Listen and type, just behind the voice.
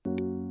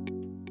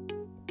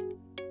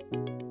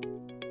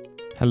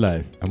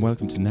Hello, and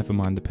welcome to Never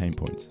Mind the Pain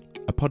Points,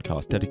 a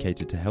podcast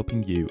dedicated to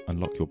helping you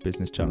unlock your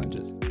business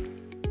challenges.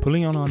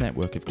 Pulling on our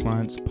network of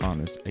clients,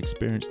 partners,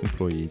 experienced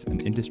employees,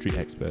 and industry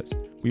experts,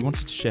 we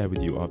wanted to share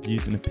with you our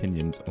views and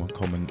opinions on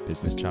common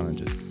business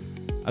challenges.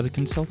 As a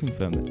consulting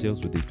firm that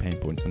deals with these pain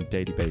points on a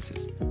daily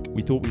basis,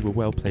 we thought we were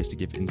well placed to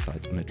give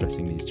insight on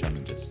addressing these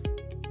challenges.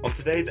 On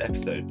today's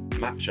episode,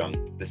 Matt Chung,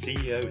 the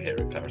CEO here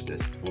at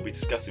Clarisys, will be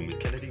discussing with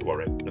Kennedy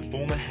Warwick, the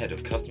former head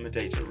of customer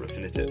data at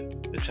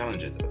Refinitiv, the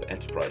challenges of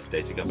enterprise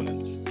data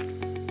governance.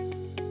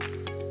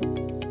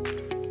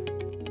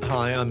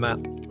 Hi, I'm Matt.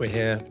 We're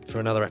here for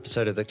another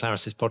episode of the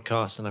Clarisys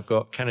podcast, and I've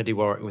got Kennedy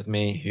Warwick with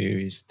me,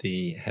 who's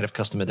the head of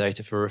customer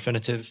data for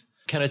Refinitiv.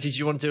 Kennedy, do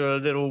you want to do a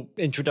little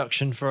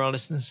introduction for our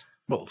listeners?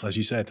 Well, as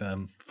you said,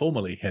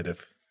 formerly head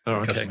of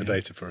customer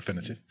data for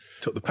Refinitiv.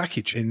 Took the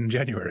package in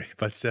January,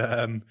 but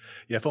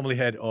formerly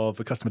head of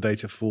the customer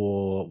data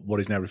for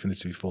what is now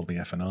Refinitiv, formerly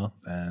F&R,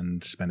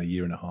 and spent a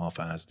year and a half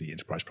as the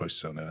enterprise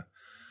process owner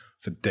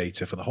for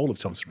data for the whole of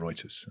Thomson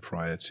Reuters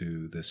prior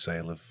to the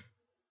sale of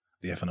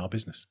the F&R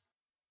business.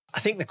 I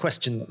think the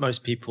question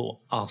most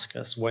people ask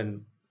us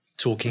when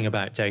talking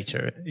about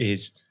data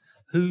is,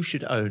 who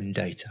should own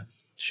data?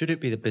 Should it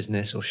be the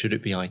business or should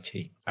it be IT?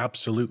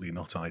 Absolutely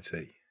not IT.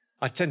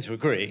 I tend to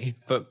agree,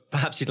 but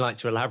perhaps you'd like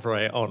to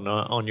elaborate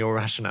on your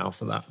rationale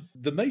for that.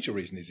 The major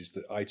reason is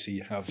that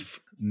IT have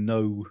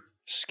no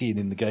skin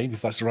in the game, if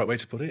that's the right way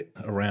to put it,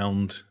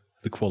 around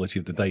the quality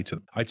of the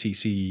data. IT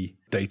see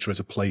data as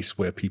a place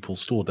where people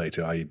store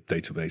data, i.e.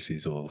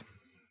 databases or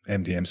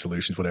MDM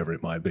solutions, whatever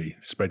it might be,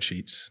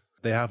 spreadsheets.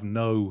 They have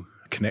no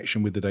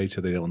connection with the data.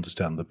 They don't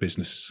understand the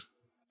business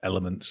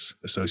elements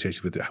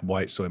associated with it,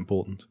 why it's so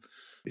important.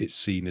 It's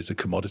seen as a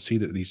commodity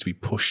that needs to be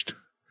pushed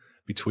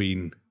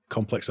between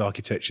complex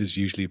architectures,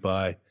 usually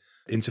by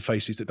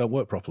interfaces that don't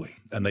work properly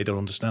and they don't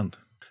understand.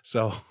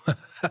 So,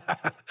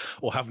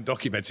 or haven't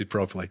documented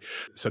properly.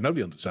 So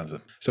nobody understands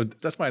them. So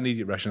that's my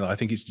immediate rationale. I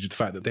think it's the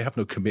fact that they have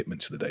no commitment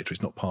to the data.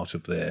 It's not part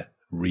of their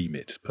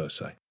remit per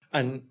se.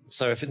 And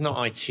so if it's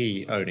not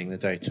IT owning the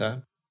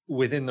data,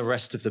 within the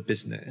rest of the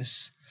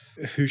business,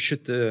 who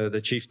should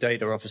the chief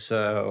data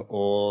officer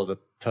or the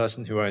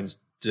person who owns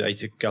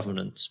data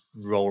governance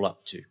roll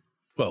up to?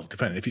 Well,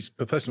 depending. If it's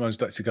the person who owns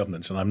data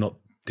governance, and I'm not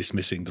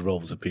dismissing the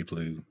roles of people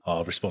who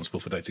are responsible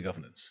for data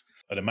governance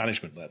at a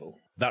management level,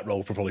 that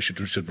role probably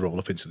should roll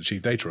up into the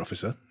chief data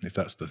officer, if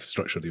that's the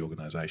structure of the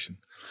organization.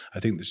 I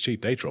think the chief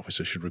data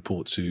officer should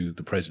report to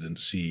the president,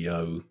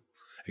 CEO,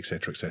 et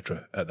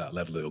cetera, at that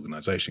level of the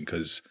organization,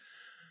 because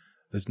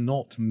there's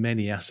not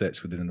many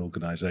assets within an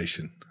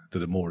organization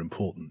that are more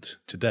important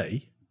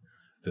today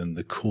than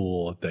the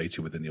core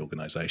data within the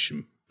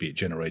organization, be it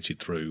generated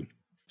through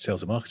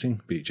sales and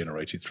marketing, be it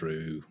generated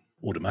through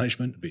order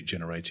management, be it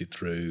generated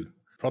through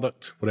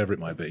product, whatever it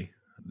might be.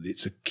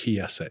 It's a key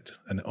asset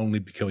and only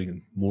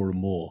becoming more and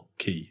more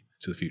key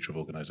to the future of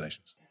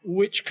organizations.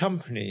 Which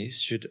companies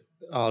should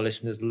our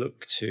listeners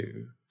look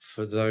to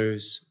for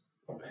those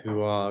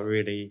who are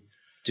really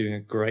doing a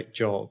great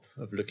job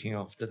of looking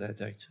after their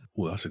data?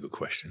 Well, that's a good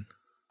question.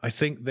 I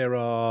think there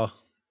are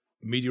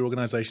media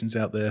organizations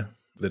out there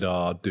that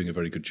are doing a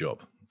very good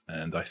job.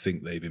 And I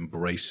think they've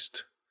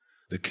embraced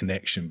the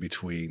connection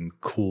between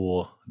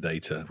core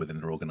data within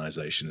their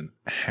organization and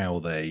how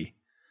they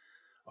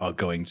are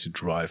going to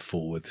drive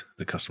forward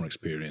the customer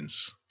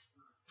experience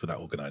for that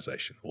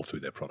organization or through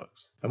their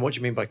products. And what do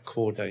you mean by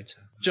core data?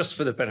 Just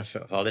for the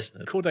benefit of our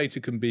listeners. Core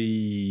data can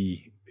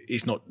be,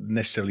 it's not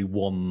necessarily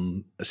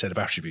one set of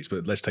attributes,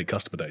 but let's take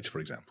customer data, for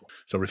example.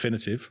 So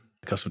Refinitiv,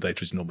 customer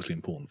data is enormously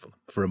important for them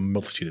for a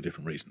multitude of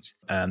different reasons.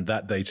 And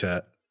that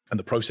data and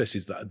the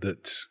processes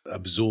that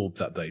absorb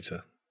that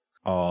data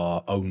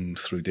are owned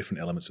through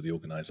different elements of the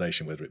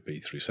organization, whether it be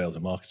through sales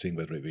and marketing,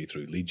 whether it be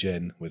through lead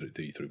gen, whether it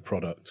be through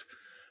product.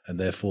 And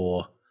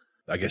therefore,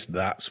 I guess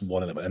that's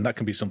one element. And that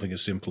can be something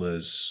as simple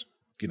as,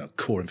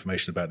 core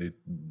information about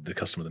the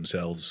customer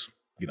themselves,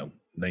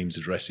 names,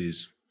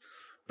 addresses,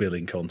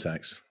 billing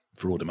contacts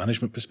for order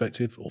management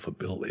perspective or for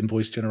bill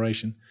invoice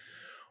generation.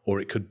 Or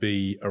it could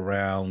be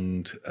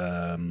around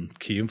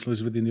key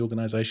influencers within the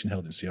organization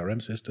held in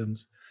CRM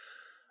systems.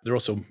 There are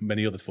also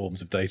many other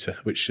forms of data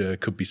which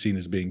could be seen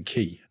as being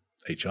key.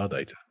 HR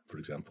data, for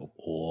example,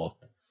 or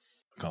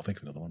I can't think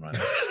of another one right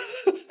now.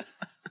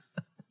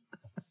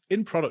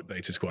 In product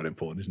data is quite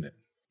important, isn't it?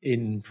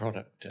 In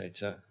product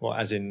data? Well,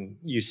 as in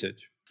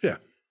usage? Yeah.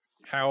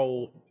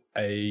 How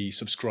a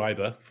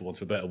subscriber, for want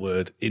of a better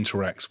word,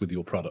 interacts with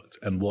your product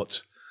and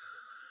what,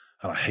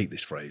 and I hate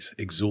this phrase,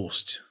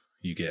 exhaust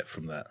you get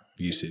from that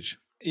usage.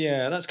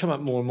 Yeah, that's come up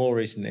more and more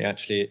recently,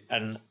 actually.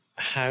 And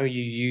how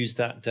you use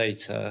that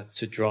data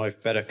to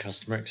drive better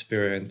customer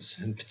experience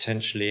and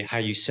potentially how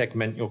you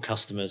segment your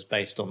customers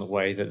based on the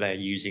way that they're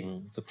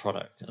using the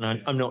product.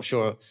 And I'm not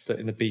sure that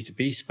in the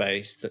B2B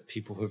space that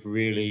people have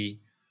really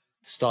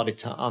started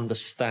to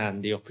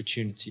understand the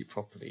opportunity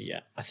properly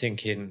yet. I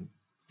think in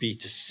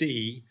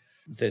B2C,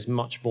 there's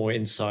much more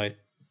insight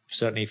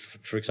certainly,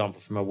 for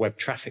example, from a web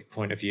traffic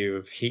point of view,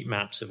 of heat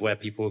maps of where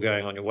people are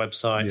going on your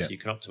website, so you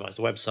can optimize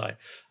the website.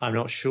 I'm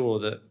not sure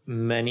that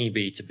many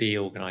B2B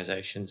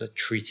organizations are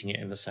treating it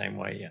in the same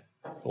way yet,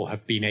 or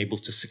have been able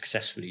to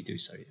successfully do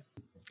so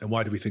yet. And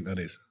why do we think that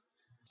is?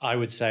 I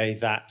would say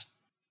that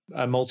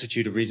a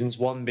multitude of reasons.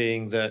 One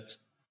being that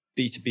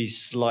B2B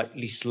is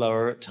slightly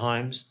slower at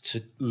times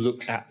to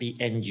look at the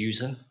end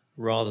user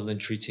rather than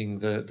treating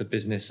the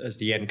business as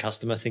the end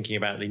customer, thinking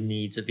about the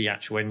needs of the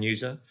actual end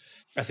user.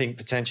 I think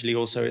potentially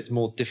also it's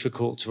more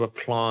difficult to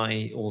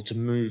apply or to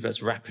move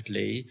as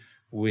rapidly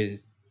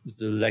with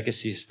the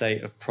legacy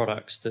estate of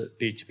products that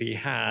B2B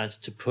has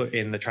to put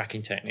in the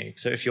tracking technique.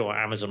 So if you're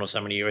Amazon or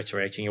somebody, you're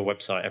iterating your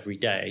website every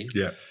day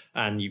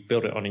and you've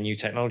built it on a new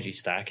technology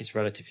stack, it's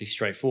relatively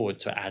straightforward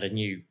to add a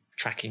new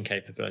tracking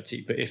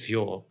capability. But if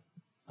you're,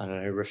 I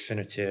don't know,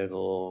 Refinitiv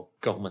or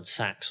Goldman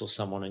Sachs or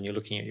someone, and you're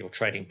looking at your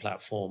trading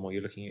platform or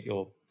you're looking at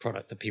your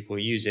product that people are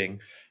using,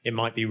 it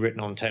might be written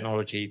on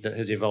technology that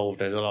has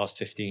evolved over the last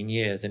 15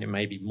 years, and it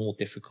may be more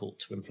difficult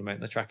to implement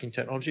the tracking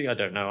technology. I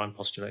don't know. I'm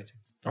postulating.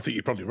 I think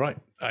you're probably right.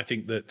 I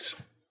think that,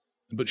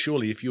 but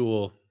surely if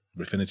you're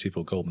Refinitiv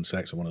or Goldman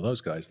Sachs or one of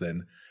those guys,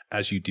 then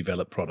as you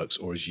develop products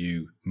or as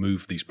you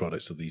move these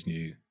products to these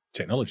new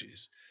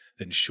technologies,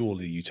 then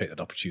surely you take that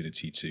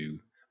opportunity to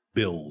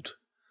build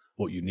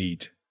what you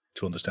need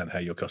to understand how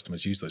your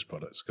customers use those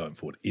products going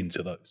forward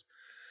into those.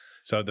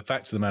 So the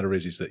fact of the matter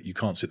is that you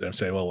can't sit there and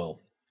say, well,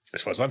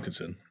 as far as I'm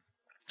concerned,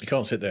 you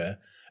can't sit there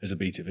as a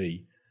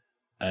B2B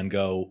and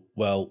go,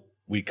 well,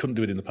 we couldn't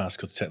do it in the past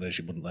because the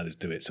technology wouldn't let us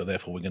do it. So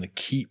therefore, we're going to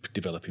keep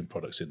developing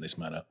products in this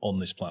manner on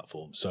this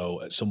platform.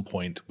 So at some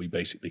point, we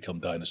basically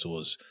become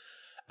dinosaurs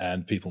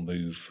and people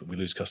move, we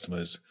lose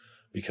customers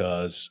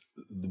because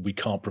we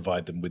can't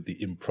provide them with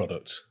the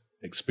in-product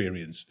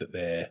experience that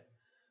they're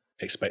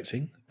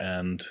expecting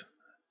and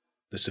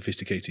the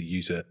sophisticated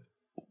user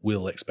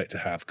will expect to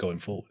have going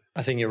forward.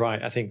 I think you're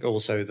right. I think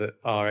also that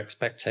our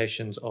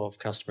expectations of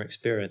customer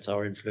experience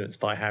are influenced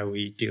by how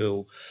we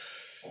deal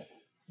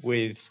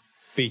with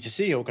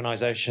B2C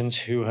organizations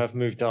who have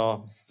moved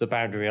the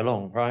boundary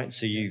along, right?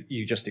 So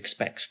you just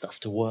expect stuff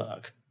to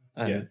work,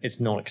 and it's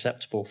not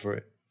acceptable for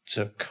it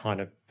to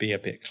kind of be a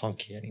bit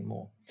clunky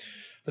anymore.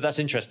 But that's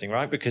interesting,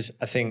 right? Because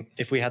I think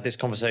if we had this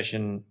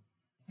conversation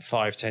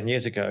 5-10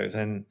 years ago,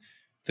 then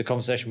the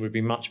conversation would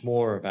be much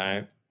more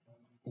about,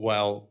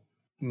 well,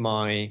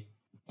 my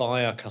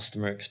buyer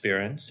customer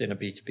experience in a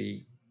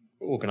B2B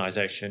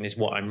organization is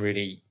what I'm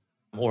really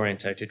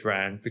orientated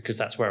around, because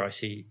that's where I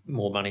see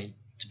more money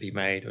to be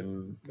made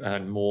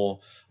and more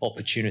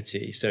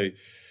opportunity. So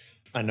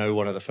I know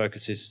one of the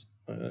focuses,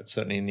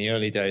 certainly in the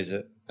early days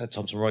at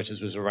Thomson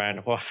Reuters, was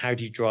around, well, how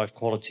do you drive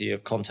quality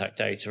of contact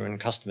data and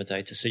customer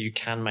data so you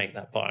can make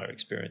that buyer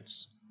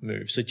experience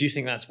move? So do you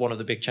think that's one of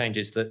the big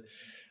changes, that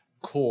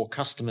core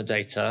customer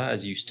data,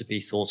 as used to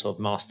be thought of,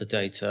 master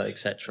data,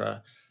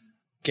 etc.,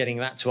 getting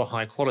that to a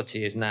high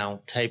quality is now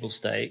table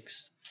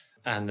stakes,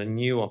 and the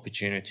new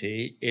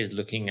opportunity is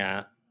looking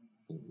at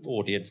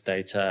audience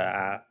data,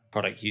 at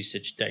product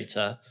usage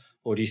data?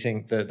 Or do you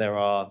think that there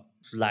are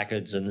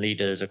laggards and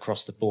leaders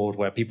across the board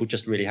where people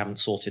just really haven't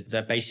sorted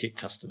their basic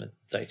customer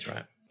data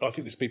out? I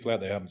think there's people out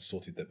there who haven't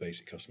sorted their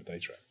basic customer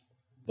data out.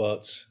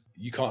 But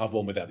you can't have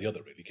one without the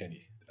other, really, can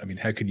you? I mean,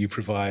 how can you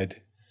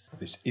provide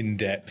this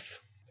in-depth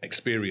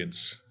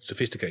experience,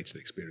 sophisticated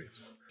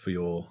experience for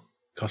your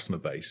customer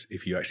base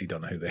if you actually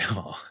don't know who they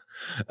are?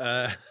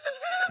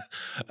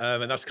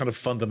 And that's kind of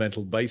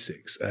fundamental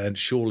basics. And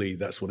surely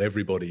that's what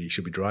everybody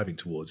should be driving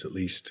towards, at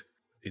least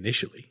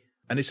initially.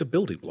 And it's a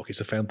building block. It's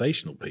a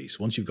foundational piece.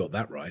 Once you've got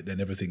that right, then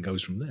everything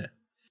goes from there.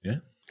 Yeah.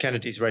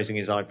 Kennedy's raising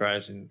his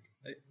eyebrows, and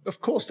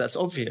of course that's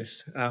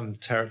obvious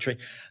territory.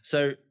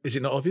 So is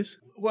it not obvious?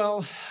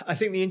 Well, I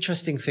think the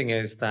interesting thing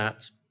is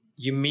that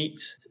you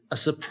meet a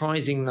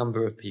surprising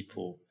number of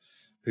people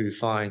who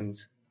find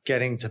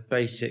getting to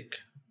basic,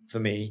 for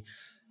me,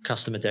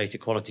 customer data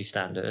quality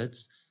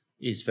standards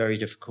is very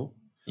difficult.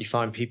 You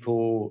find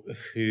people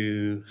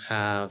who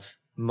have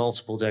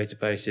multiple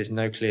databases,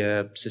 no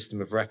clear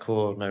system of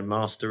record, no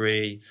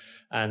mastery,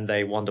 and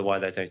they wonder why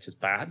their data is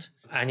bad.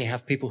 And you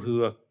have people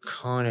who are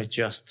kind of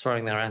just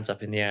throwing their hands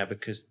up in the air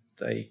because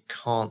they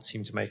can't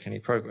seem to make any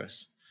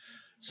progress.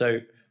 So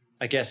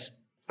I guess,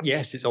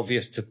 yes, it's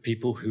obvious to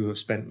people who have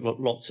spent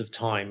lots of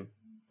time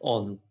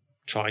on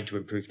trying to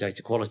improve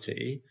data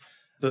quality,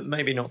 but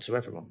maybe not to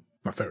everyone.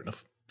 Well, fair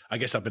enough. I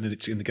guess I've been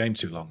in the game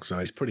too long, so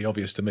it's pretty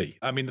obvious to me.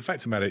 I mean, the fact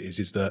of the matter is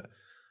that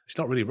it's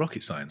not really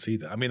rocket science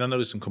either. I mean, I know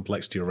there's some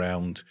complexity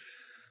around,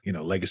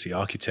 legacy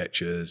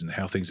architectures and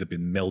how things have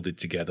been melded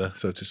together,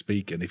 so to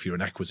speak. And if you're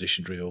an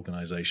acquisition-driven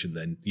organization,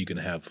 then you're going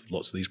to have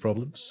lots of these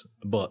problems.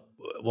 But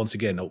once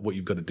again, what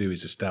you've got to do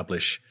is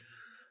establish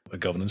a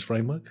governance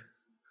framework,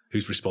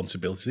 whose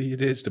responsibility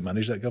it is to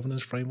manage that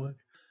governance framework,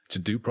 to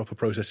do proper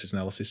process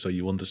analysis so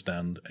you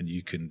understand and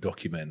you can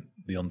document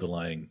the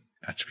underlying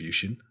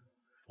attribution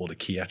or the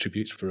key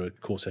attributes for a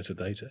core set of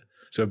data.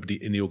 So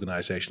everybody in the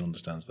organization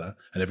understands that,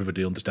 and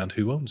everybody understands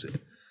who owns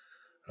it.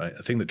 Right?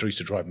 A thing that used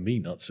to drive me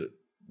nuts at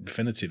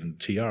Refinitiv and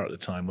TR at the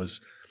time was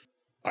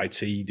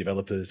IT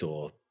developers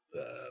or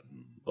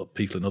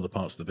people in other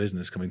parts of the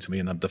business coming to me,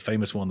 and the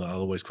famous one that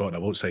I'll always quote, and I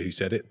won't say who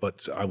said it,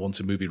 but I want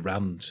to move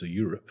Iran to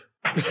Europe.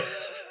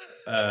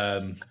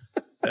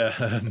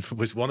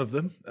 Was one of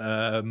them.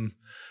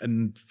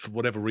 And for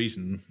whatever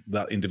reason,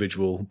 that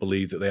individual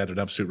believed that they had an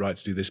absolute right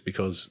to do this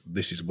because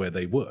this is where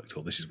they worked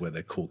or this is where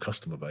their core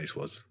customer base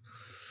was.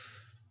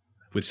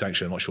 With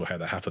sanction, I'm not sure how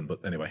that happened,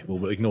 but anyway,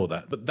 we'll ignore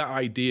that. But that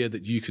idea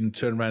that you can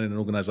turn around in an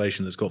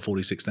organization that's got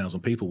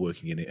 46,000 people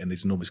working in it and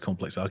these enormous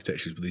complex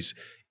architectures with these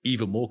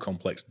even more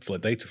complex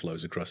data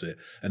flows across it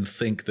and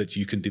think that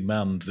you can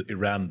demand that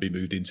Iran be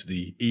moved into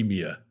the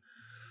EMEA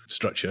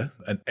structure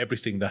and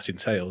everything that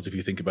entails, if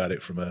you think about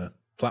it from a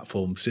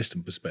platform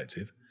system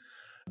perspective,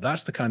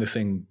 that's the kind of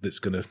thing that's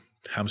going to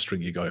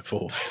hamstring you going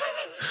forward.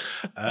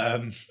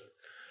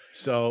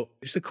 So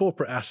it's a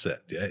corporate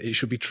asset. Yeah? It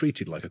should be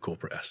treated like a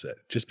corporate asset.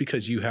 Just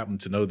because you happen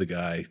to know the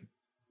guy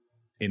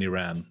in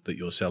Iran that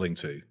you're selling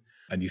to,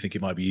 and you think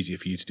it might be easier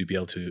for you to be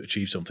able to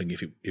achieve something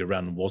if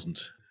Iran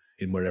wasn't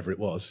in wherever it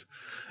was,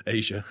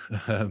 Asia,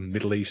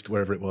 Middle East,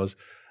 wherever it was,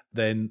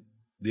 then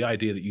the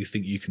idea that you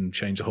think you can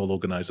change the whole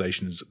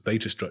organization's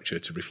data structure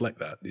to reflect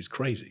that is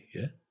crazy.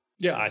 Yeah.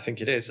 Yeah, I think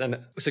it is. And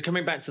so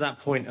coming back to that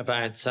point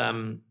about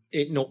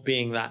it not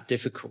being that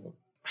difficult,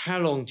 how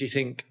long do you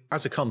think?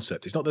 As a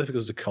concept, it's not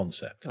difficult as a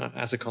concept.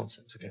 As a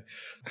concept, okay.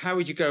 How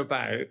would you go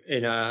about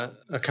in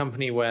a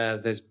company where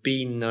there's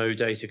been no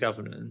data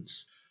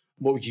governance?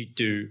 What would you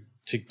do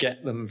to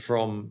get them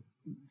from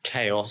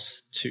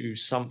chaos to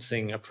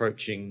something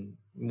approaching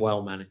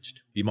well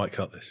managed? You might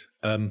cut this.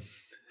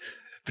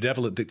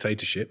 Benevolent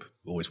dictatorship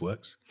always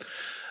works.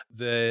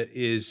 There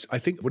is, I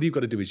think, what you've got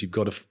to do is you've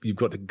got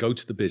to go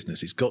to the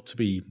business. It's got to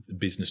be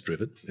business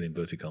driven, in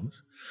inverted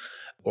commas,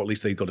 or at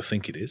least they've got to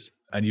think it is.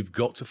 And you've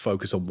got to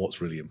focus on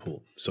what's really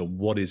important. So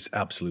what is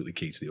absolutely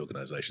key to the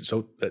organization?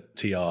 So at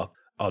TR,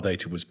 our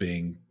data was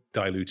being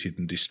diluted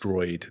and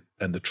destroyed,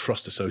 and the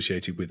trust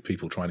associated with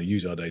people trying to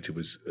use our data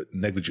was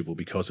negligible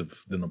because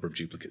of the number of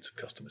duplicates of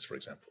customers, for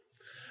example.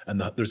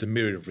 And there's a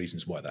myriad of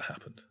reasons why that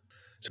happened.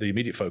 So the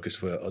immediate focus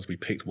for us, we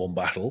picked one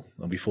battle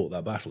and we fought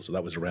that battle. So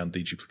that was around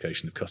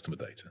deduplication of customer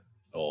data,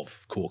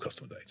 of core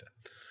customer data.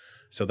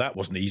 So that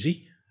wasn't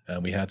easy.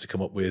 And we had to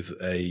come up with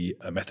a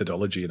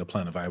methodology and a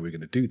plan of how we were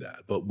going to do that.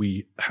 But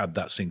we had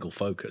that single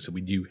focus and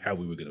we knew how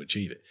we were going to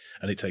achieve it.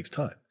 And it takes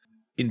time.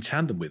 In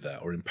tandem with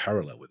that, or in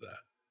parallel with that,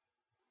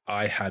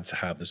 I had to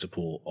have the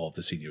support of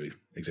the senior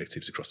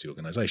executives across the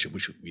organization,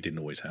 which we didn't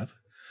always have.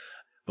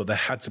 But there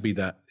had to be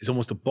that. It's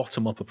almost a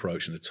bottom-up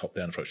approach and a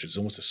top-down approach. It's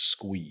almost a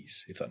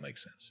squeeze, if that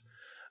makes sense,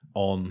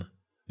 on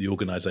the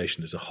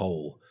organization as a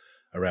whole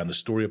around the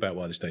story about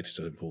why this data is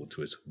so important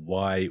to us,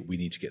 why we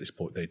need to get this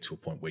data to a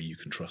point where you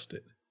can trust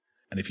it.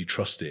 And if you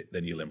trust it,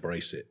 then you'll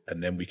embrace it.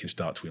 And then we can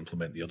start to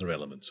implement the other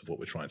elements of what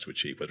we're trying to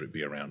achieve, whether it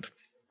be around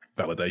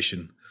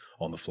validation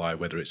on the fly,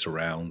 whether it's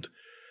around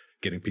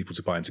getting people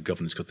to buy into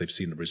governance because they've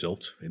seen the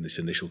result in this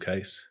initial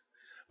case,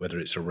 whether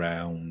it's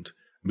around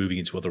moving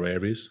into other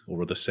areas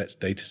or other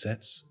data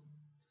sets.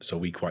 So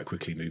we quite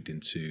quickly moved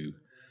into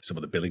some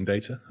of the billing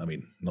data. I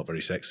mean, not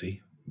very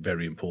sexy,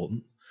 very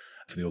important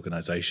for the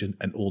organization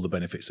and all the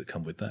benefits that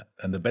come with that.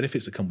 And the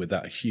benefits that come with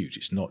that are huge.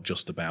 It's not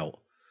just about,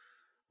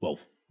 well,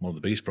 one of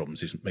the biggest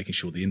problems is making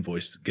sure the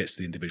invoice gets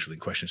the individual in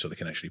question so they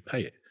can actually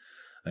pay it.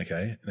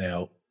 Okay.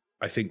 Now,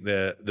 I think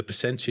the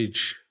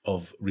percentage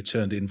of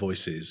returned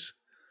invoices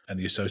and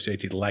the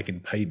associated lag in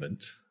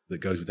payment that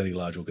goes with any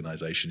large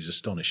organization is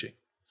astonishing.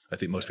 I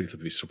think most people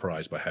would be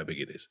surprised by how big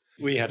it is.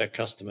 We had a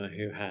customer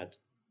who had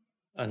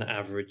an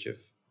average of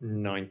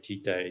 90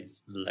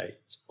 days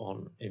late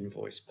on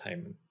invoice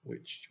payment,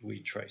 which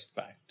we traced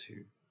back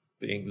to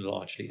being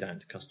largely down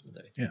to customer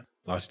data. Yeah,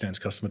 largely down to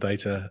customer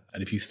data.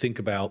 And if you think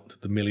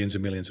about the millions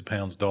and millions of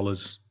pounds,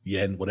 dollars,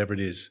 yen, whatever it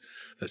is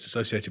that's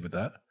associated with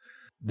that,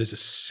 there's a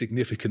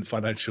significant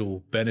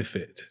financial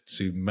benefit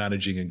to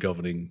managing and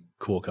governing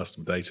core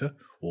customer data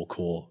or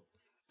core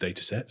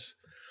data sets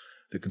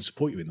that can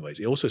support you in the ways.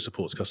 It also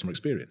supports customer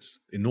experience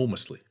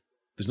enormously.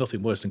 There's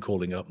nothing worse than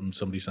calling up and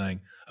somebody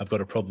saying, I've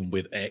got a problem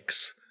with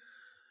X.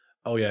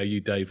 Oh yeah, are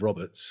you Dave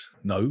Roberts?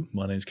 No,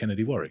 my name's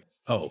Kennedy Warwick.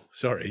 Oh,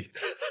 sorry.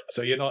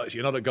 So you're not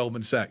at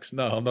Goldman Sachs.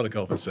 No, I'm not at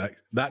Goldman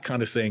Sachs. That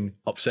kind of thing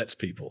upsets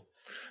people,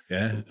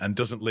 yeah, and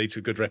doesn't lead to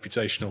a good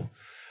reputational,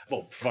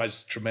 well,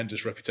 provides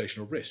tremendous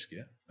reputational risk,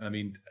 yeah. I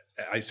mean,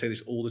 I say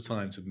this all the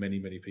time to many,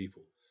 many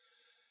people.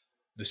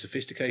 The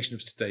sophistication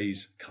of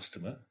today's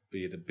customer,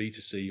 be it a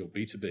B2C or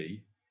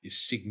B2B, is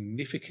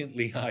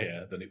significantly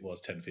higher than it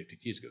was 10, 15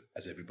 years ago,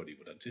 as everybody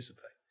would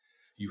anticipate.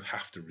 You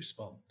have to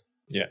respond.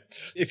 Yeah.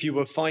 If you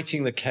were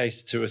fighting the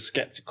case to a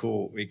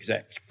skeptical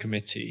exec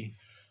committee,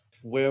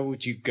 where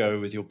would you go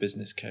with your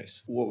business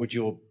case? What would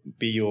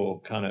be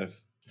your kind of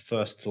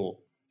first thought?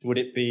 Would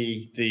it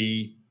be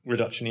the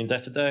reduction in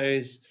debtor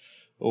days,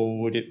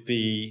 or would it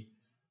be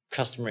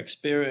customer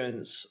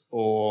experience,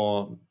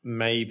 or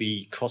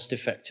maybe cost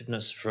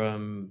effectiveness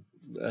from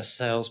a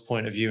sales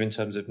point of view in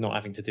terms of not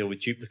having to deal with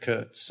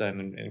duplicates and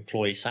an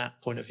employee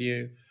sat point of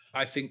view?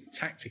 I think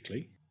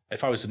tactically,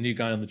 if I was a new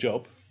guy on the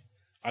job,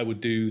 I would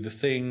do the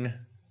thing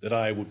that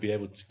I would be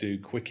able to do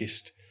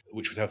quickest,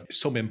 which would have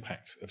some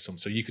impact of some.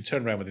 So you could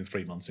turn around within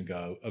 3 months and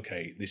go,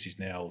 okay, this is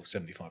now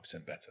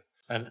 75% better.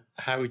 And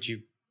how would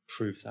you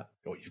prove that?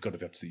 Well, you've got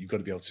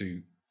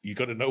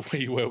to know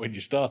where you were when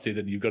you started,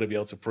 and you've got to be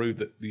able to prove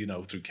that,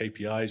 through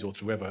KPIs or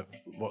through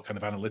what kind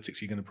of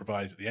analytics you're going to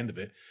provide at the end of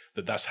it,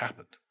 that's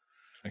happened.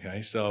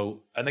 Okay.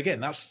 So, and again,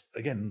 that's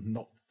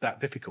not that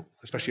difficult,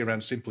 especially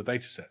around simpler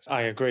data sets.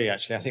 I agree,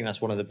 actually. I think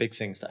that's one of the big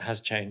things that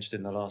has changed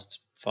in the last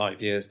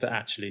 5 years, that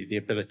actually the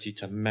ability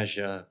to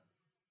measure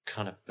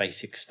kind of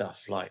basic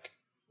stuff like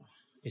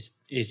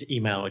is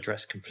email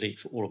address complete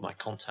for all of my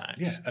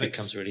contacts? Yeah, it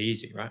becomes really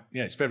easy, right?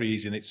 Yeah, it's very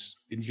easy, and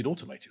you can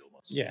automate it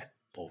almost. Yeah.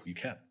 Or you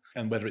can.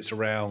 And whether it's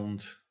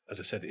around, as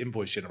I said,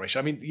 invoice generation.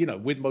 I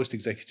mean, with most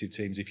executive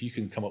teams, if you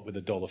can come up with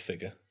a dollar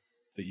figure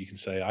that you can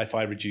say, if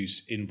I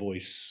reduce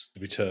invoice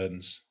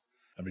returns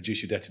and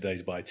reduce your debtor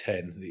days by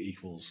 10, it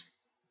equals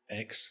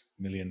X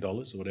 $million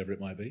or whatever it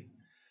might be,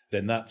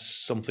 then that's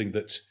something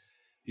that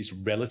is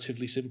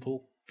relatively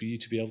simple for you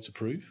to be able to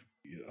prove.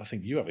 I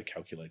think you have a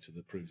calculator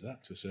that proves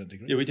that to a certain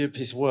degree. Yeah, we did a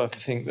piece of work, I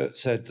think, that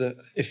said that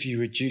if you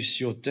reduce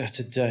your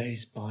debtor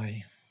days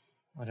by,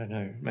 I don't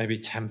know, maybe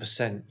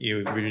 10%,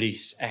 you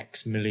release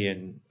X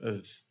million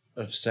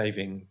of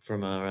saving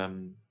from a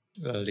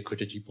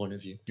liquidity point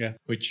of view. Yeah.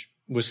 Which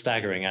was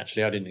staggering,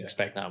 actually. I didn't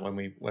expect that when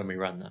we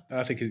ran that.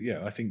 I think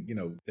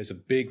there's a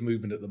big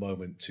movement at the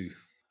moment to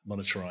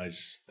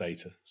monetize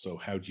data. So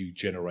how do you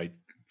generate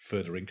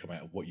further income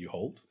out of what you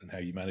hold, and how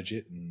you manage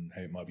it, and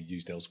how it might be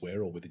used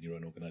elsewhere or within your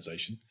own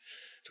organization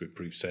to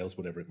improve sales,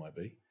 whatever it might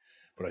be.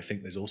 But I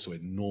think there's also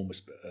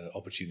enormous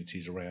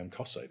opportunities around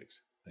cost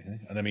savings. Okay?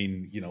 And I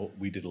mean,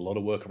 we did a lot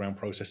of work around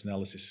process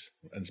analysis,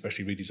 and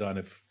especially redesign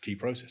of key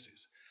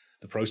processes.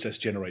 The process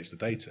generates the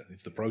data.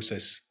 If the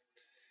process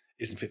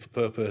isn't fit for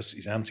purpose,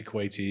 is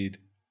antiquated,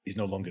 is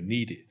no longer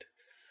needed,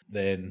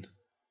 then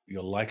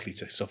you're likely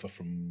to suffer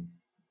from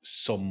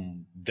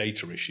some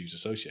data issues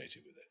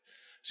associated with it.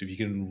 So if you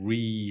can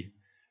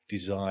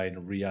redesign,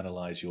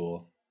 reanalyze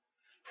your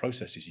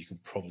processes, you can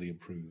probably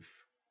improve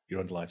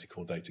your underlying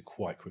core data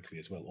quite quickly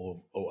as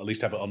well, or at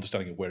least have an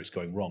understanding of where it's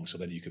going wrong, so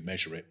then you can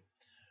measure it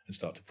and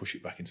start to push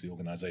it back into the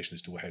organization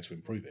as to how to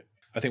improve it.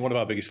 I think one of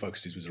our biggest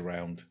focuses was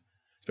around,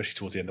 especially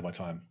towards the end of my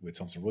time with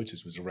Thomson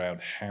Reuters, was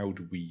around how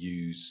do we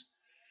use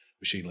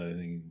machine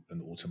learning and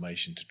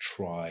automation to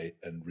try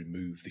and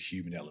remove the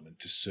human element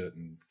to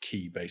certain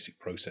key basic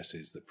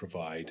processes that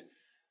provide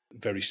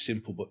very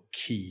simple but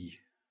key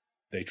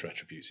data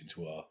attributes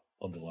into our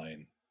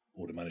underlying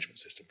order management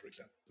system, for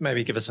example.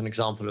 Maybe give us an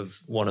example of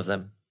one of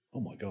them.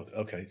 Oh my God.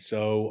 Okay.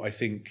 So I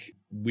think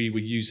we were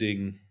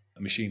using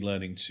machine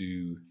learning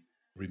to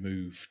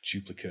remove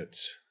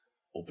duplicate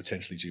or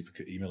potentially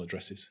duplicate email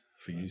addresses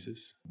for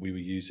users. We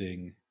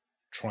were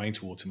trying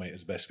to automate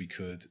as best we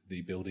could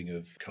the building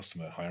of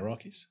customer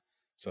hierarchies.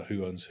 So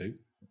who owns who,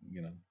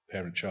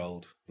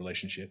 parent-child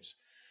relationships,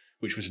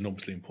 which was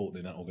enormously important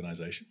in that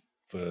organization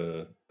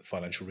for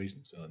financial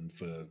reasons and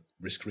for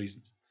risk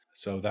reasons.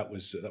 So that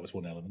was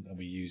one element. And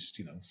we used,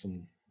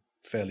 some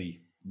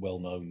fairly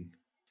well-known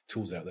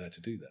tools out there to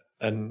do that.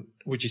 And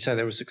would you say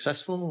they were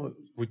successful?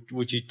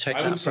 Would you take that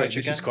approach again?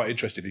 This is quite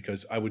interesting,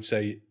 because I would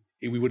say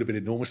we would have been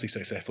enormously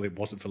successful if it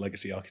wasn't for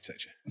legacy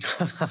architecture.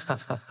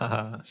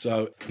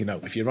 So,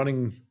 if you're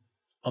running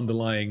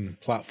underlying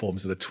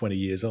platforms that are 20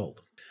 years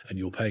old and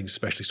you're paying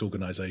specialist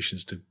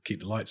organizations to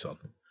keep the lights on,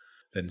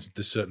 then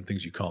there's certain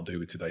things you can't do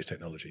with today's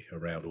technology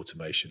around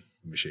automation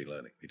and machine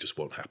learning. It just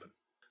won't happen.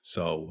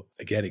 So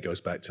again, it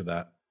goes back to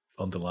that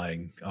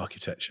underlying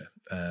architecture.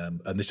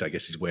 And this, I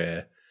guess, is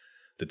where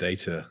the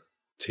data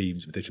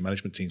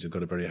management teams have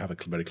got to have a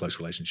very close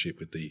relationship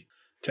with the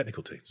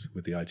technical teams,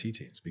 with the IT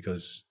teams,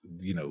 because,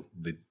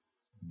 the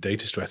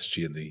data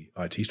strategy and the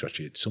IT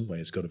strategy in some way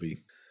has got to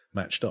be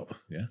matched up.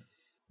 Yeah.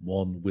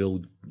 One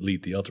will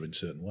lead the other in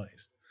certain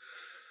ways.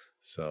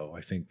 So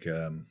I think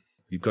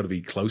you've got to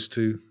be close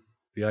to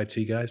the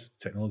IT guys,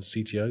 the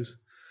technology CTOs.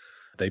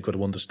 They've got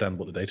to understand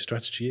what the data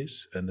strategy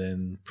is and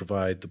then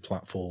provide the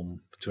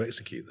platform to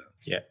execute that.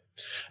 Yeah.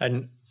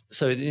 And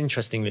so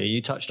interestingly,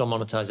 you touched on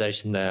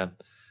monetization there,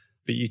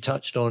 but you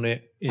touched on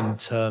it in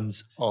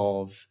terms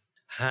of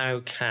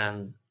how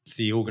can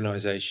the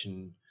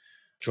organization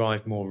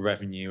drive more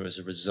revenue as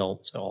a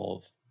result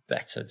of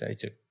better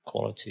data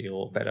quality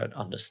or better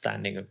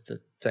understanding of the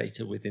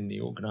data within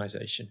the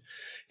organization.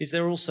 Is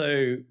there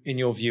also, in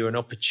your view, an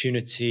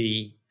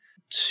opportunity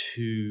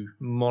to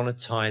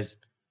monetize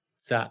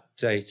that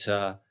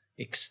data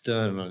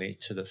externally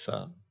to the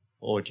firm?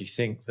 Or do you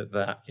think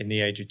that in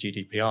the age of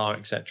GDPR,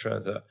 et cetera,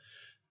 that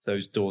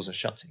those doors are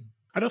shutting?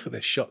 I don't think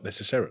they're shut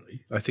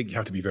necessarily. I think you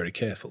have to be very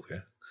careful,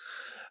 yeah?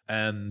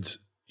 And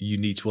you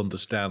need to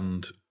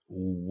understand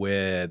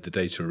where the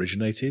data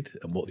originated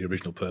and what the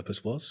original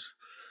purpose was,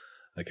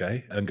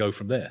 okay, and go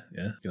from there,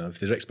 yeah? If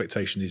the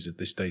expectation is that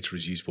this data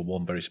is used for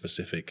one very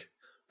specific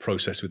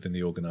process within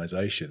the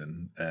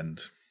organization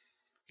and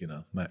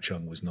Matt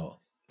Chung was not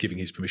giving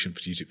his permission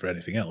to use it for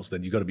anything else,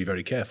 then you've got to be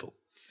very careful.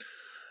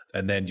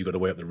 And then you've got to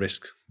weigh up the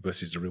risk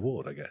versus the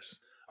reward, I guess.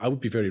 I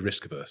would be very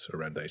risk averse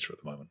around data at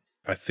the moment.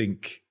 I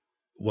think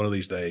one of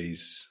these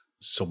days,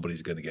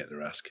 somebody's going to get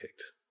their ass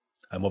kicked.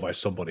 And by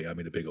somebody, I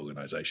mean a big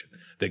organization.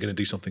 They're going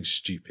to do something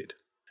stupid,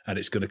 and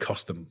it's going to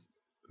cost them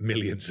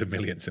millions and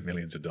millions and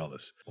millions of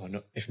dollars. Or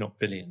not, if not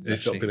billions.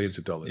 If not billions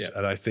of dollars. Yeah.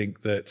 And I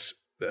think that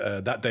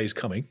that day is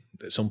coming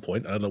at some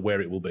point. I don't know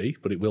where it will be,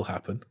 but it will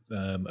happen,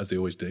 as they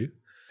always do.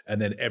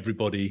 And then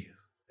everybody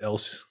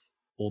else,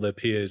 all their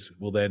peers,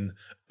 will then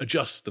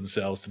adjust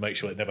themselves to make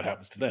sure it never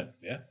happens to them,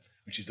 yeah?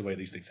 Which is the way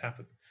these things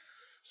happen.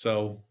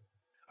 So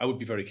I would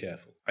be very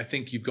careful. I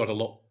think you've got a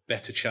lot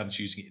better chance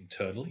using it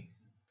internally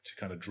to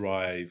kind of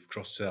drive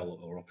cross-sell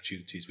or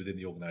opportunities within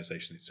the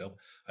organization itself.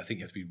 I think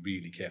you have to be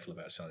really careful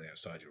about selling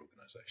outside your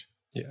organization.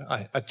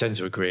 Yeah, I tend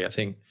to agree. I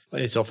think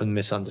it's often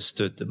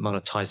misunderstood that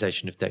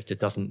monetization of data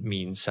doesn't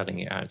mean selling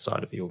it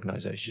outside of the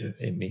organization.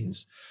 Yes. It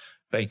means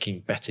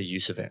making better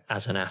use of it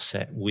as an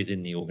asset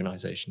within the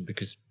organization,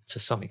 because to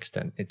some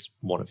extent, it's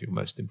one of your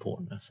most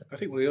important assets. I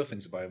think one of the other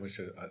things about it, which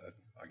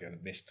I kind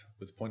of missed,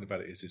 but the point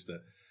about it is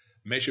that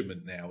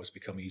measurement now has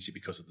become easy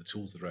because of the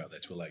tools that are out there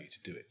to allow you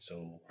to do it.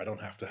 So I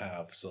don't have to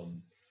have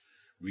some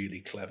really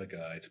clever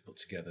guy to put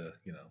together,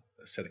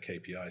 a set of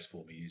KPIs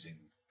for me using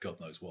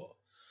God knows what.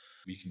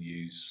 You can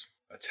use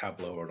a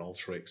Tableau or an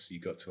Alteryx. You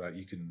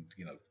can,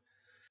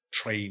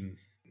 train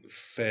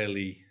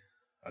fairly,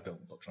 I'm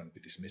not trying to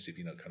be dismissive,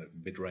 kind of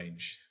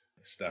mid-range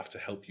staff to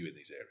help you in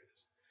these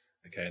areas.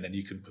 Okay. And then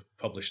you can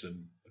publish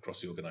them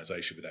across the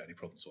organization without any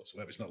problems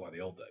whatsoever. It's not like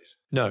the old days.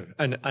 No.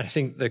 And I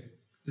think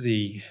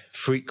the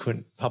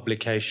frequent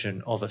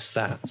publication of a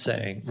stat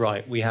saying,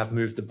 right, we have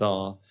moved the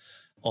bar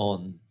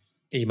on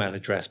email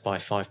address by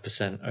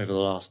 5% over the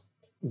last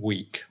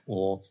week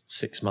or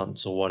 6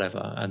 months or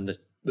whatever, and the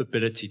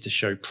ability to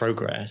show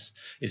progress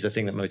is the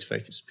thing that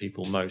motivates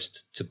people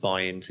most to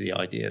buy into the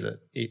idea that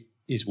it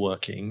is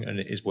working and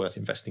it is worth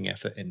investing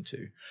effort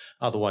into.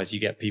 Otherwise, you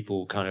get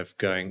people kind of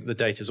going, the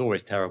data's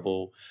always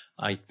terrible.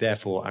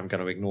 Therefore, I'm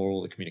going to ignore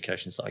all the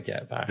communications that I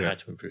get about how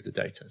to improve the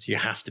data. So you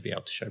have to be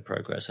able to show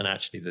progress. And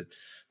actually,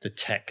 the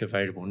tech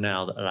available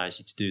now that allows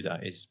you to do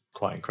that is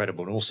quite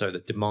incredible. And also the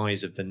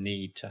demise of the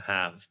need to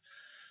have,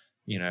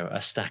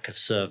 a stack of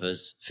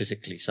servers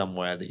physically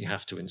somewhere that you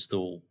have to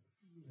install.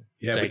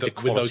 Yeah,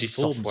 with those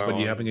forms, when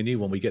you're having a new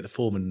one, we get the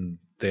form and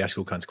they ask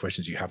all kinds of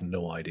questions. You have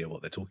no idea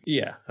what they're talking about.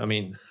 Yeah. I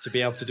mean, to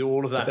be able to do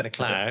all of that in the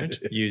cloud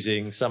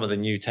using some of the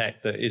new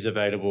tech that is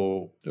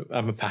available,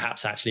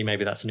 perhaps actually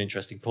maybe that's an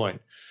interesting point.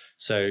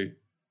 So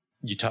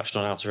you touched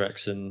on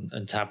Alteryx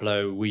and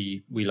Tableau.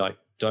 We like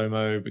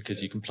Domo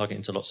because you can plug it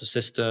into lots of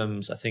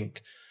systems. I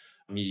think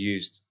you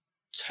used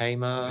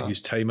Tamer. I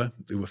used Tamer.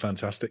 They were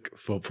fantastic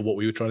for what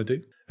we were trying to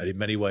do. And in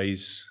many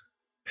ways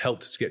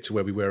helped us get to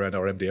where we were around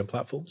our MDM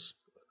platforms,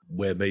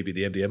 where maybe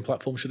the MDM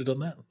platform should have done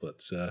that,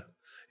 but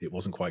it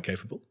wasn't quite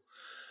capable.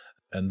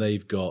 And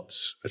they've got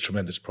a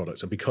tremendous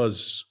product. And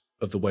because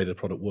of the way the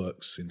product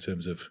works in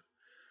terms of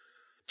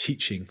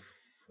teaching,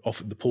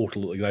 often the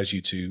portal allows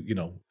you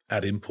to,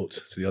 add input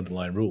to the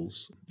underlying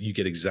rules, you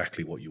get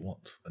exactly what you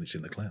want, and it's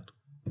in the cloud.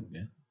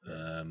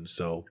 Yeah.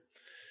 So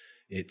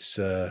it's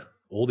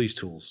all these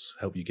tools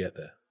help you get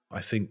there.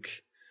 I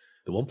think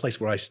the one place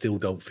where I still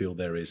don't feel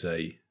there is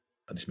and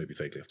this may be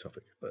vaguely off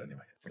topic, but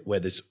anyway, where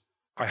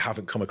I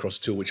haven't come across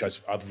a tool which has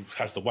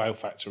the wow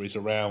factor is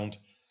around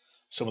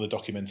some of the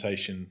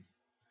documentation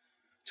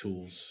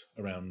tools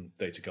around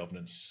data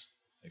governance,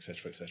 et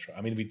cetera, et cetera.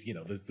 I mean,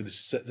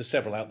 there's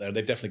several out there, and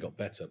they've definitely got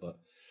better, but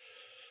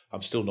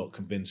I'm still not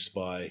convinced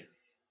by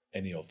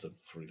any of them,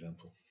 for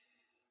example.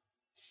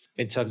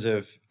 In terms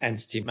of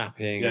entity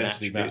mapping and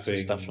attributes and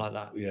stuff like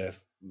that. Yeah,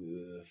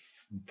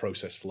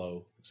 process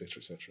flow, et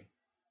cetera, et cetera.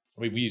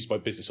 I mean, we use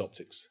Business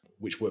Optics,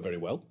 which work very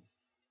well,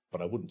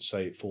 but I wouldn't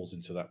say it falls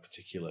into that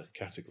particular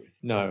category.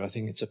 No, I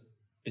think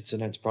it's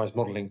an enterprise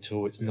modeling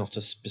tool. It's not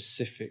a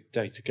specific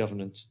data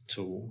governance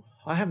tool.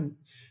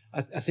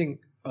 I think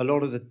a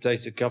lot of the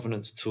data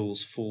governance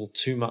tools fall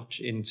too much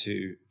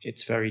into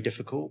it's very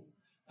difficult.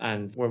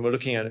 And when we're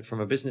looking at it from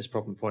a business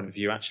problem point of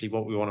view, actually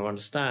what we want to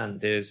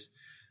understand is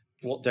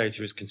what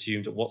data is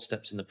consumed at what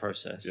steps in the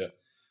process. Yeah.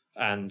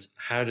 And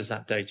how does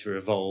that data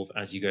evolve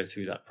as you go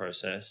through that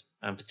process?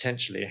 And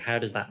potentially, how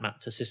does that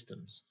map to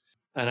systems?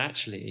 And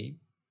actually,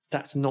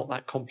 that's not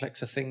that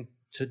complex a thing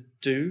to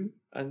do.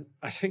 And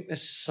I think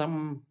there's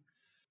some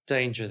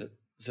danger that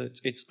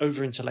it's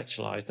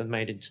over-intellectualized and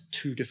made into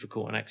too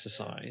difficult an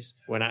exercise,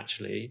 when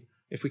actually,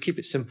 if we keep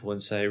it simple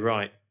and say,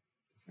 right,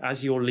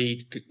 as your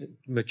lead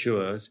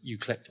matures, you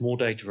collect more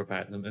data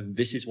about them, and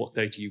this is what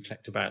data you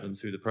collect about them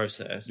through the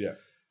process. Yeah.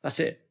 That's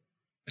it.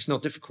 It's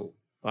not difficult,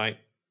 right?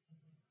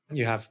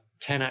 You have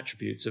 10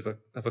 attributes of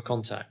a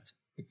contact.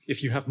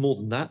 If you have more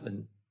than that,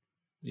 then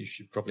you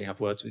should probably have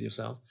words with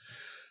yourself.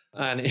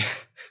 And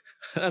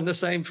the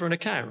same for an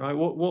account, right?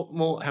 What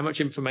more? How much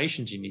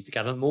information do you need to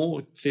gather? The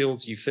more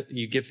fields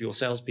you give your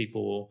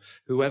salespeople or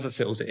whoever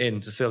fills it in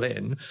to fill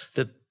in,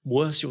 the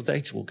worse your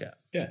data will get.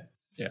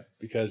 Yeah,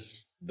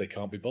 because they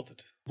can't be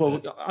bothered.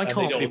 Well, I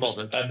can't be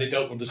bothered, and they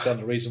don't understand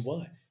the reason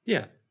why.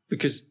 Yeah,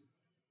 because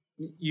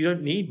you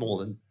don't need more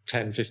than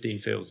 10, 15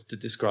 fields to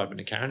describe an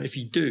account. If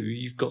you do,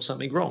 you've got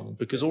something wrong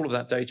because all of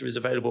that data is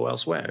available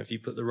elsewhere if you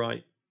put the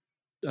right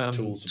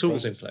tools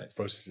in place.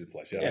 Processes in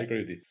place. Yeah, I agree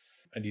with you.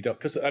 And you don't,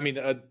 because I mean,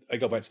 I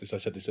go back to this. I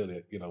said this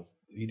earlier.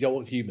 You don't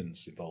want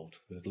humans involved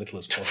as little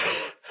as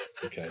possible.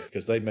 Okay,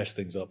 because they mess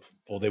things up,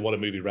 or they want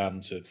to move Iran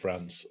to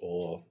France,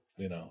 or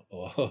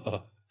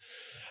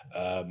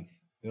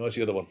what's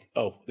the other one?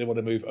 Oh, they want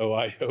to move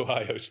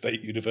Ohio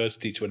State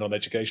University to a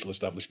non-educational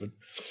establishment,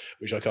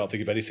 which I can't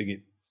think of anything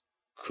it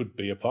could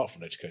be apart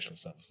from an educational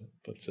establishment.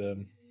 But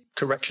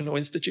correctional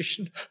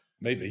institution.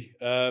 Maybe.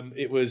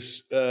 It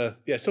was, so,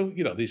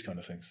 these kind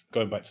of things.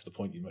 Going back to the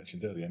point you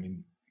mentioned earlier, I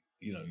mean,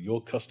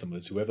 your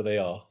customers, whoever they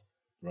are,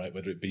 right,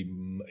 whether it be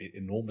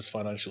enormous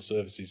financial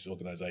services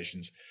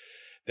organizations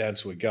down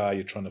to a guy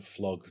you're trying to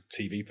flog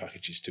TV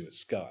packages to at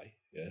Sky,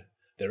 yeah,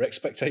 their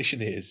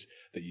expectation is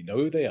that you know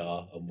who they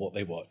are and what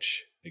they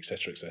watch, et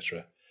cetera, et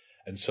cetera.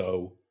 And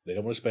so they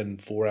don't want to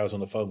spend 4 hours on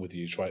the phone with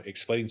you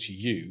explaining to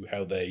you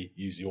how they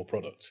use your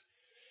product,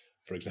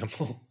 for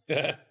example.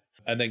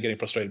 And then getting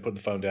frustrated, putting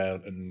the phone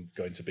down and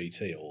going to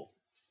BT or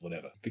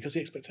whatever, because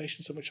the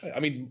expectations are so much higher. I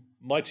mean,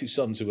 my two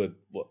sons, who are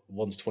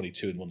one's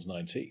 22 and one's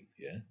 19,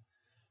 yeah,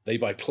 they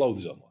buy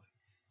clothes online,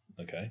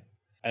 okay,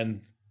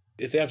 and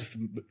if they have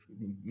to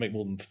make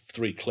more than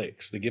 3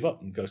 clicks, they give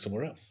up and go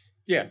somewhere else.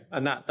 Yeah,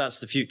 and that's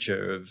the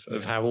future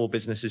of how all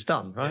business is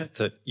done, right?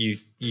 Yeah. That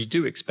you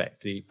do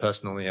expect the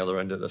person on the other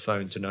end of the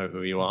phone to know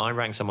who you are. I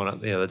rang someone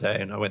up the other day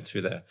and I went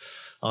through their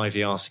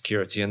IVR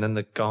security, and then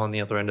the guy on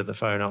the other end of the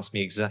phone asked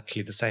me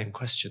exactly the same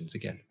questions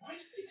again. Why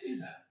did they do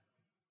that?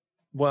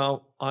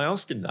 Well, I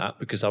asked him that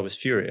because I was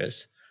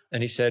furious,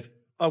 and he said,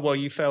 "Oh, well,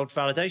 you failed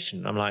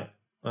validation." I'm like,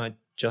 I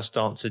just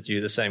answered you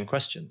the same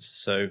questions.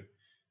 So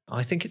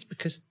I think it's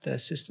because their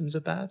systems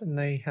are bad and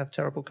they have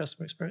terrible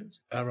customer experience.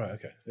 Oh, right,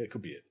 okay. It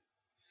could be it.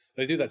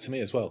 They do that to me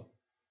as well.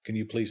 Can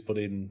you please put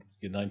in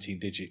your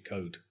 19-digit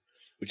code,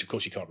 which of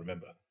course you can't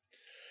remember.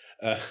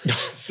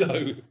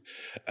 Exactly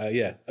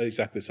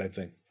the same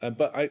thing.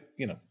 But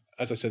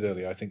as I said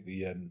earlier, I think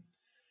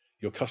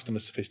your customer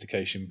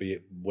sophistication, be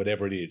it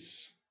whatever it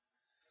is,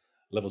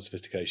 level of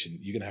sophistication,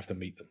 you're going to have to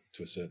meet them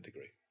to a certain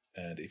degree.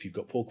 And if you've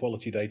got poor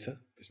quality data,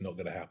 it's not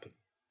going to happen.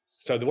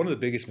 So one of the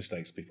biggest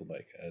mistakes people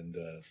make, and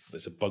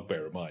there's a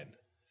bugbear of mine,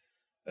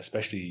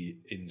 especially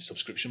in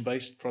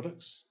subscription-based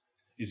products,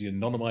 is the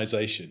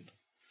anonymization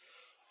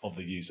of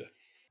the user.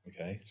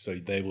 Okay, so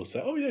they will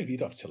say, "Oh yeah, you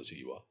don't have to tell us who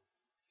you are,"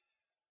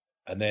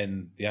 and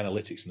then the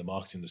analytics and the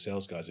marketing, the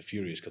sales guys are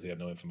furious because they have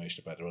no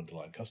information about their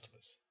underlying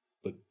customers.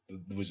 But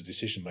there was a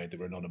decision made that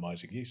we're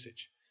anonymizing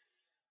usage,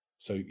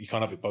 so you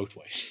can't have it both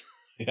ways.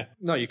 Yeah,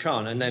 no, you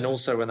can't. And then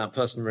also when that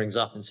person rings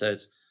up and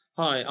says,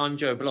 "Hi, I'm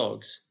Joe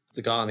Blogs,"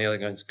 the guy on the other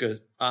goes,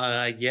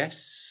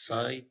 "Yes,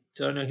 I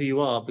don't know who you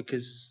are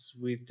because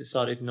we've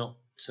decided not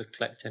to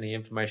collect any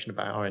information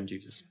about our end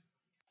users."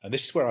 And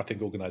this is where I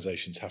think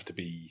organizations have to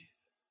be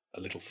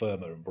a little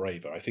firmer and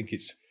braver. I think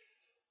it's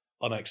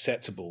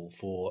unacceptable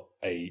for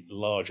a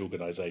large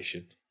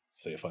organization,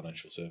 say a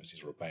financial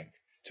services or a bank,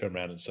 turn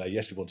around and say,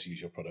 "Yes, we want to use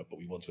your product, but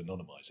we want to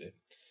anonymize it.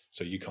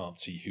 So you can't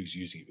see who's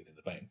using it within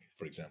the bank,"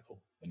 for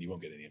example, and you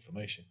won't get any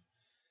information.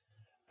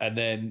 And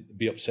then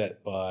be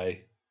upset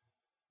by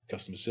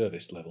customer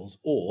service levels,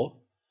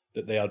 or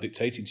that they are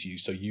dictating to you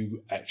so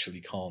you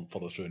actually can't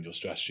follow through on your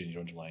strategy and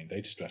your underlying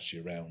data strategy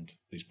around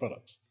these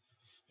products.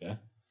 Yeah.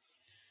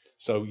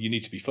 So you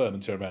need to be firm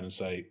and turn around and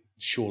say,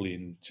 surely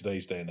in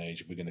today's day and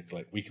age, we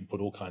can put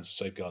all kinds of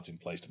safeguards in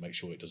place to make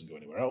sure it doesn't go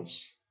anywhere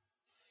else.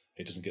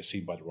 It doesn't get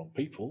seen by the wrong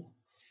people.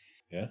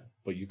 Yeah.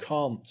 But you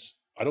can't,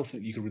 I don't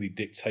think you can really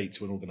dictate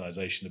to an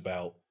organization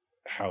about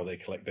how they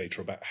collect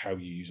data, about how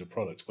you use a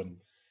product, when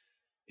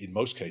in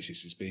most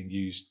cases it's being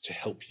used to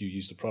help you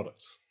use the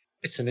product.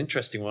 It's an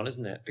interesting one,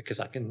 isn't it? Because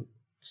I can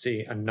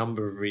see a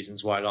number of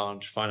reasons why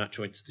large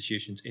financial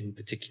institutions in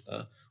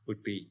particular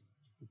would be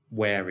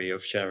wary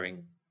of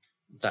sharing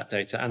that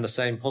data, and the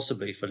same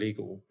possibly for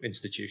legal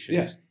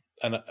institutions.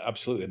 Yeah, and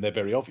absolutely, and they're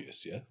very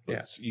obvious, yeah?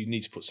 But you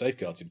need to put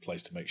safeguards in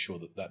place to make sure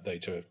that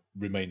data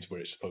remains where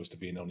it's supposed to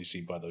be and only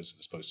seen by those that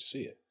are supposed to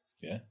see it,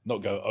 yeah?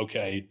 Not go,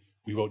 okay,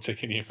 we won't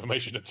take any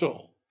information at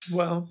all.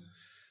 Well,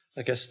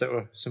 I guess there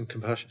were some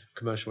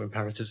commercial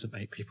imperatives that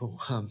make people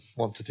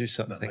want to do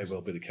certain things. That may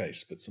well be the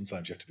case, but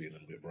sometimes you have to be a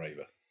little bit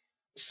braver.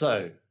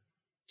 So,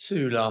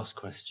 2 last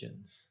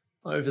questions.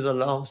 Over the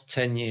last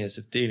 10 years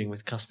of dealing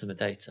with customer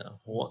data,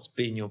 what's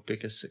been your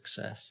biggest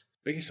success?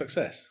 Biggest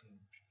success?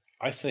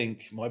 I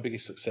think my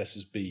biggest success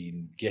has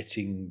been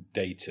getting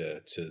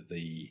data to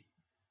the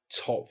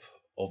top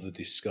of the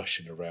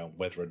discussion around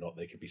whether or not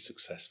they can be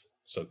successful.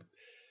 So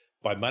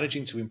by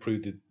managing to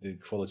improve the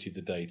quality of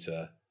the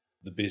data,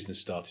 the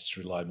business started to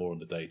rely more on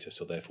the data.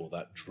 So therefore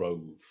that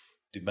drove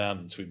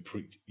demand to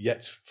improve,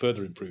 yet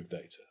further improve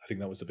data. I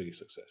think that was the biggest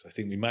success. I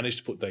think we managed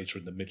to put data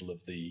in the middle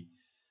of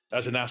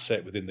as an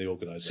asset within the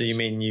organization. So you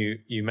mean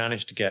you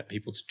managed to get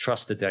people to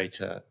trust the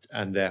data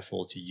and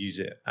therefore to use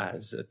it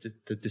as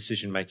the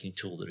decision-making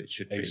tool that it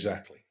should be?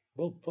 Exactly.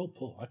 Well,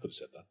 Paul, I could have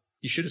said that.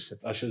 You should have said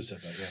that. I should have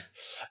said that,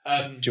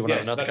 yeah. Do you want to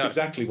have another that's go?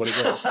 exactly what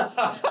it was.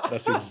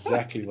 That's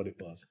exactly what it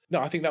was.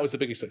 No, I think that was the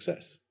biggest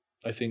success.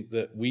 I think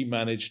that we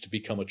managed to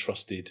become a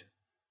trusted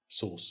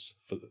source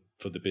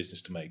for the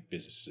business to make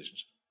business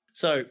decisions.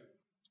 So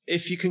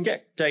if you can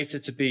get data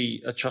to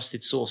be a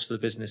trusted source for the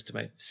business to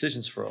make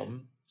decisions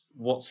from,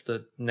 what's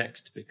the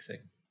next big thing?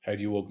 How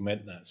do you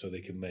augment that so they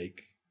can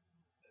make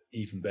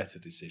even better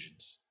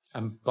decisions?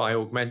 And by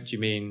augment, do you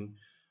mean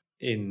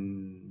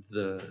in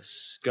the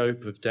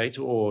scope of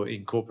data or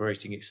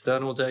incorporating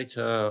external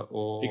data?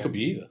 Or It could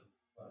be either.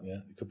 Yeah,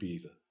 it could be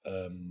either.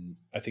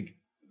 I think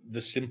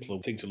the simpler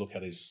thing to look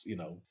at is,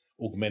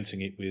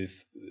 augmenting it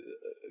with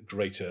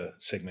greater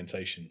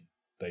segmentation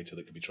data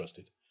that can be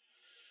trusted.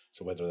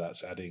 So whether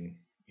that's adding,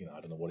 I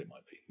don't know what it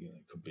might be.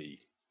 It could be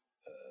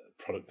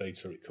product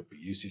data, it could be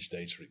usage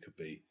data, it could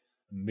be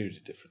a myriad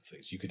of different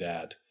things. You could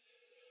add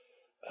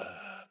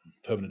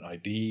permanent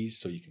IDs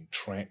so you can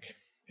track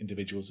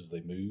individuals as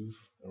they move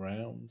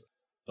around,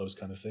 those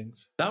kind of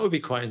things. That would be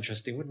quite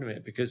interesting, wouldn't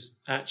it? Because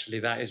actually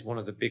that is one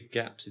of the big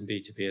gaps in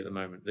B2B at the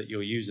moment, that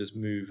your users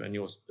move and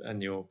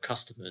your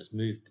customers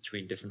move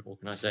between different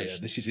organizations.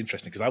 Yeah, this is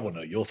interesting because I want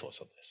to know your thoughts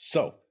on this.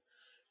 So,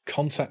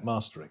 contact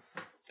mastering.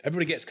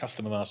 Everybody gets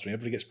customer mastering,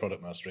 everybody gets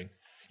product mastering.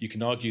 You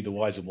can argue the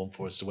wiser one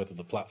for as to whether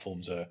the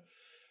platforms are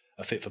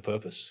fit for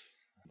purpose,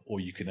 or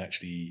you can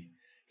actually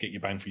get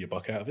your bang for your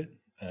buck out of it.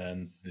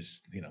 And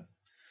there's,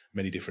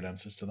 many different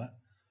answers to that.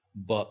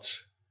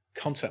 But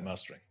contact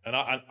mastering, and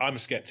I'm a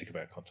skeptic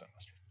about contact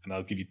mastering, and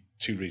I'll give you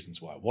two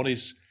reasons why. One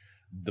is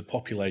the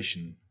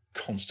population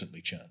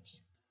constantly churns,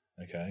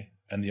 okay?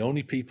 And the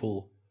only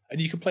people, and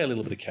you can play a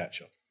little bit of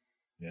catch up,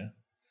 yeah?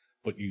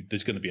 But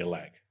there's going to be a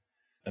lag.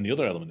 And the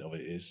other element of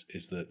it is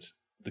that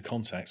the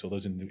contacts, or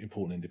those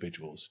important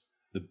individuals,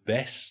 they're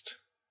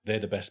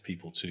the best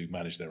people to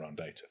manage their own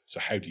data. So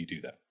how do you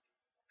do that?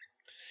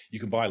 You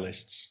can buy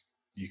lists,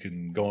 you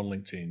can go on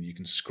LinkedIn, you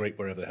can scrape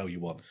wherever the hell you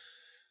want.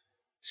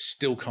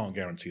 Still can't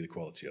guarantee the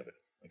quality of it,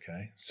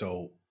 okay?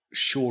 So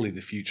surely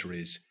the future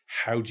is,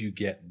 how do you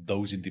get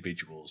those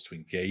individuals to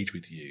engage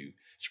with you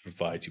to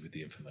provide you with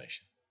the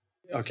information?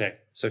 Okay,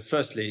 so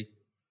firstly,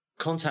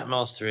 contact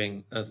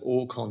mastering of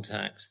all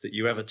contacts that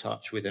you ever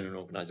touch within an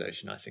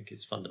organization, I think,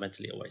 is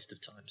fundamentally a waste of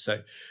time.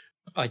 So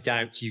I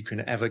doubt you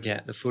can ever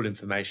get the full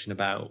information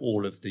about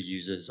all of the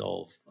users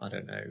of, I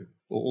don't know,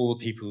 or all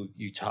the people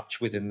you touch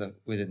within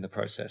the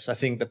process. I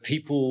think the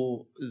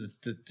people,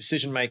 the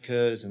decision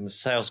makers and the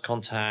sales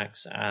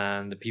contacts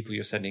and the people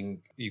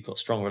you've got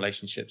strong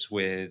relationships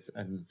with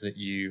and that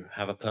you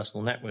have a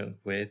personal network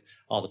with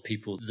are the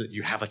people that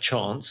you have a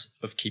chance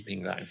of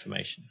keeping that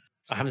information.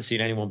 I haven't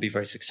seen anyone be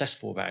very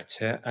successful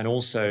about it. And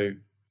also,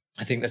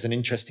 I think there's an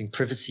interesting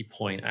privacy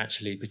point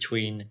actually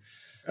between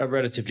a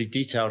relatively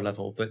detailed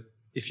level. But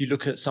if you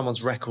look at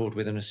someone's record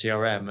within a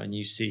CRM and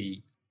you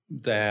see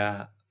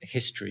their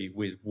history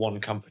with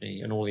one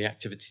company and all the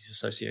activities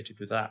associated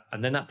with that,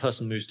 and then that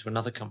person moves to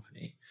another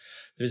company,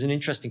 there's an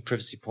interesting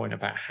privacy point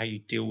about how you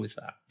deal with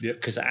that. Yep.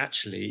 Because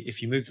actually,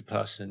 if you move the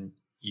person,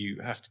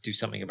 you have to do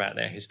something about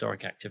their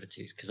historic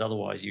activities, because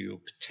otherwise you're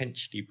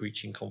potentially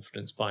breaching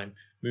confidence by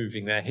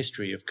moving their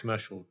history of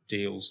commercial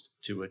deals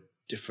to a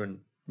different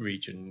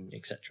region,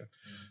 etc.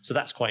 So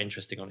that's quite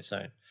interesting on its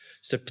own.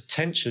 So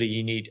potentially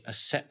you need a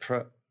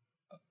separate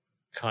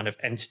kind of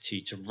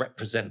entity to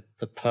represent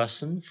the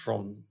person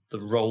from the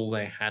role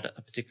they had at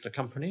a particular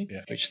company,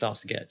 which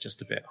starts to get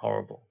just a bit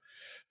horrible.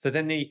 But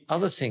then the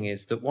other thing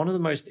is that one of the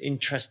most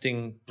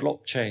interesting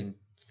blockchain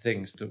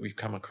things that we've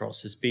come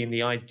across has been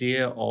the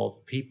idea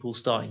of people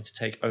starting to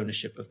take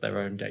ownership of their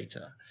own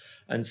data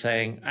and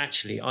saying,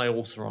 actually, I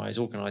authorize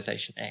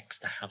organization X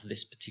to have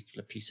this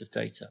particular piece of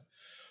data.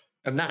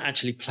 And that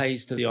actually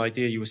plays to the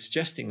idea you were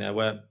suggesting there,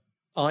 where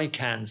I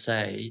can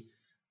say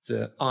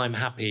that I'm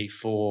happy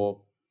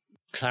for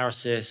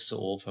Clarisys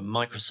or for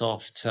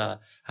Microsoft to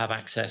have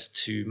access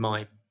to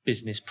my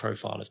business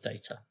profile of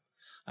data.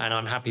 And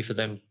I'm happy for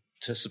them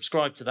to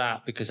subscribe to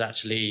that, because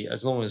actually,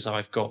 as long as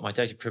I've got my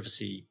data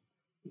privacy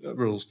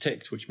rules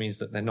ticked, which means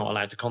that they're not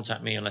allowed to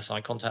contact me unless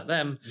I contact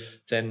them,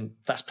 then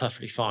that's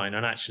perfectly fine.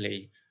 And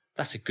actually,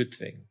 that's a good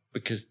thing,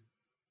 because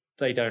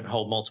they don't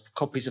hold multiple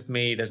copies of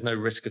me. There's no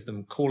risk of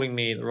them calling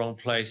me at the wrong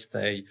place.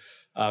 They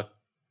are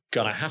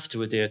going to have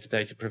to adhere to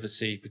data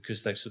privacy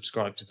because they've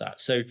subscribed to that.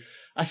 So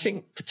I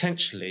think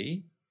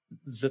potentially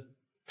the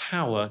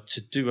power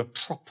to do a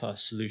proper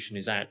solution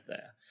is out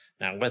there.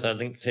 Now, whether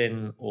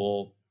LinkedIn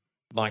or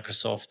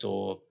Microsoft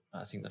or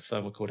I think the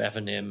firm were called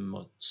Evernym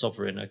or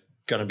Sovereign are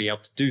going to be able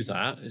to do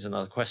that is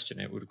another question.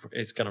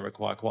 It's going to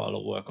require quite a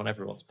lot of work on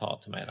everyone's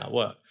part to make that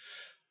work.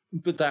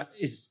 But that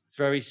is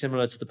very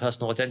similar to the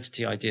personal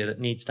identity idea that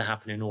needs to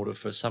happen in order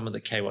for some of the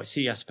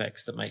KYC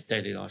aspects that make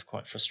daily life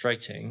quite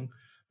frustrating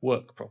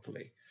work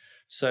properly.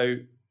 So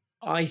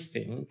I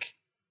think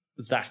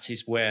that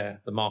is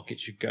where the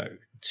market should go,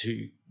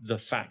 to the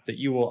fact that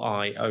you or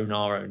I own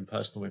our own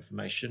personal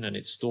information and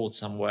it's stored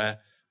somewhere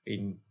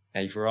in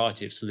a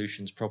variety of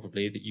solutions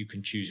probably that you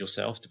can choose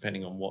yourself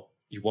depending on what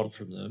you want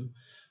from them,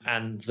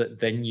 and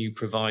that then you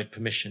provide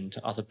permission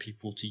to other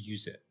people to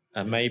use it.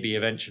 And maybe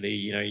eventually,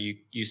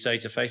 you say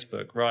to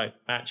Facebook, right,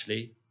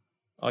 actually,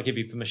 I'll give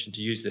you permission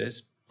to use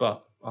this,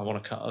 but I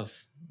want to cut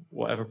off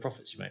whatever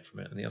profits you make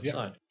from it on the other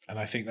side. And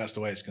I think that's the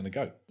way it's going to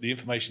go. The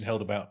information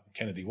held about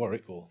Kennedy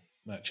Warwick or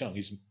Matt Chung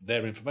is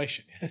their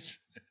information, yes.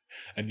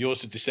 And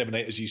yours to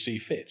disseminate as you see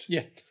fit.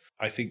 Yeah.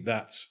 I think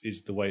that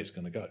is the way it's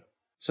going to go.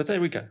 So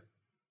there we go.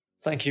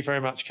 Thank you very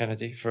much,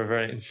 Kennedy, for a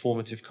very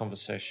informative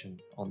conversation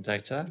on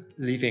data,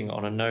 leaving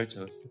on a note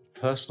of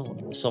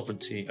personal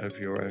sovereignty over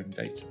your own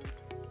data.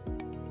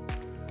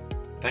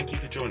 Thank you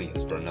for joining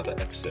us for another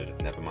episode of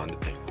Nevermind the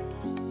Pain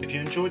Points. If you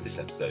enjoyed this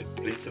episode,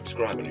 please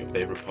subscribe on your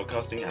favourite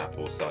podcasting app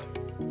or site.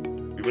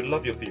 We would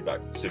love your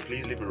feedback, so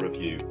please leave a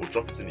review or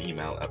drop us an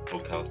email at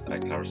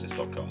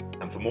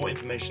podcast@clarisys.com. And for more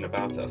information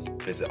about us,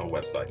 visit our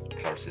website,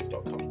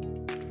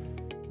 clarisys.com.